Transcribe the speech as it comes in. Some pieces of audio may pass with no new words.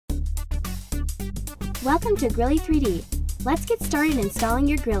Welcome to Grilli 3D. Let's get started installing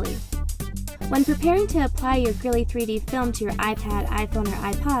your Grilli. When preparing to apply your Grilli 3D film to your iPad, iPhone,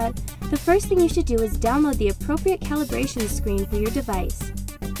 or iPod, the first thing you should do is download the appropriate calibration screen for your device.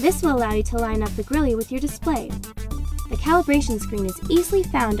 This will allow you to line up the Grilli with your display. The calibration screen is easily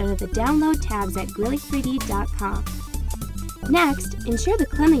found under the download tabs at Grilli3D.com. Next, ensure the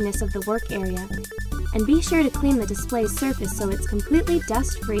cleanliness of the work area, and be sure to clean the display surface so it's completely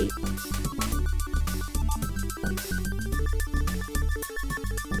dust-free.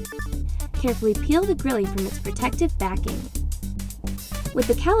 Carefully peel the Grilli from its protective backing. With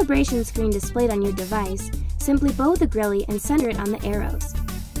the calibration screen displayed on your device, simply bow the Grilli and center it on the arrows.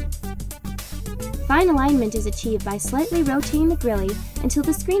 Fine alignment is achieved by slightly rotating the Grilli until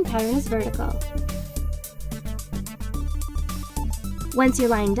the screen pattern is vertical. Once you're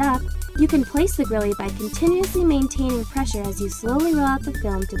lined up, you can place the Grilli by continuously maintaining pressure as you slowly roll out the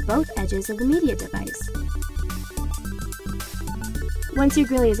film to both edges of the media device. Once your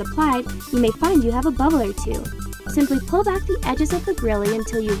Grilli is applied, you may find you have a bubble or two. Simply pull back the edges of the Grilli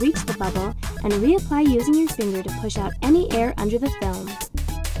until you reach the bubble and reapply using your finger to push out any air under the film.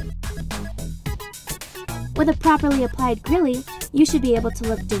 With a properly applied Grilli, you should be able to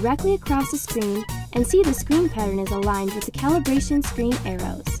look directly across the screen and see the screen pattern is aligned with the calibration screen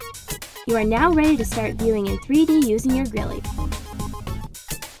arrows. You are now ready to start viewing in 3D using your Grilli.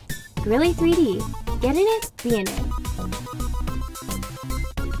 Grilli 3D. Get in it, be in it.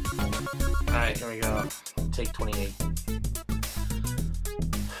 Alright, here we go. Take 28.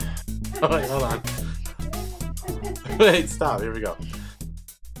 Oh, wait, hold on. Wait, stop. Here we go.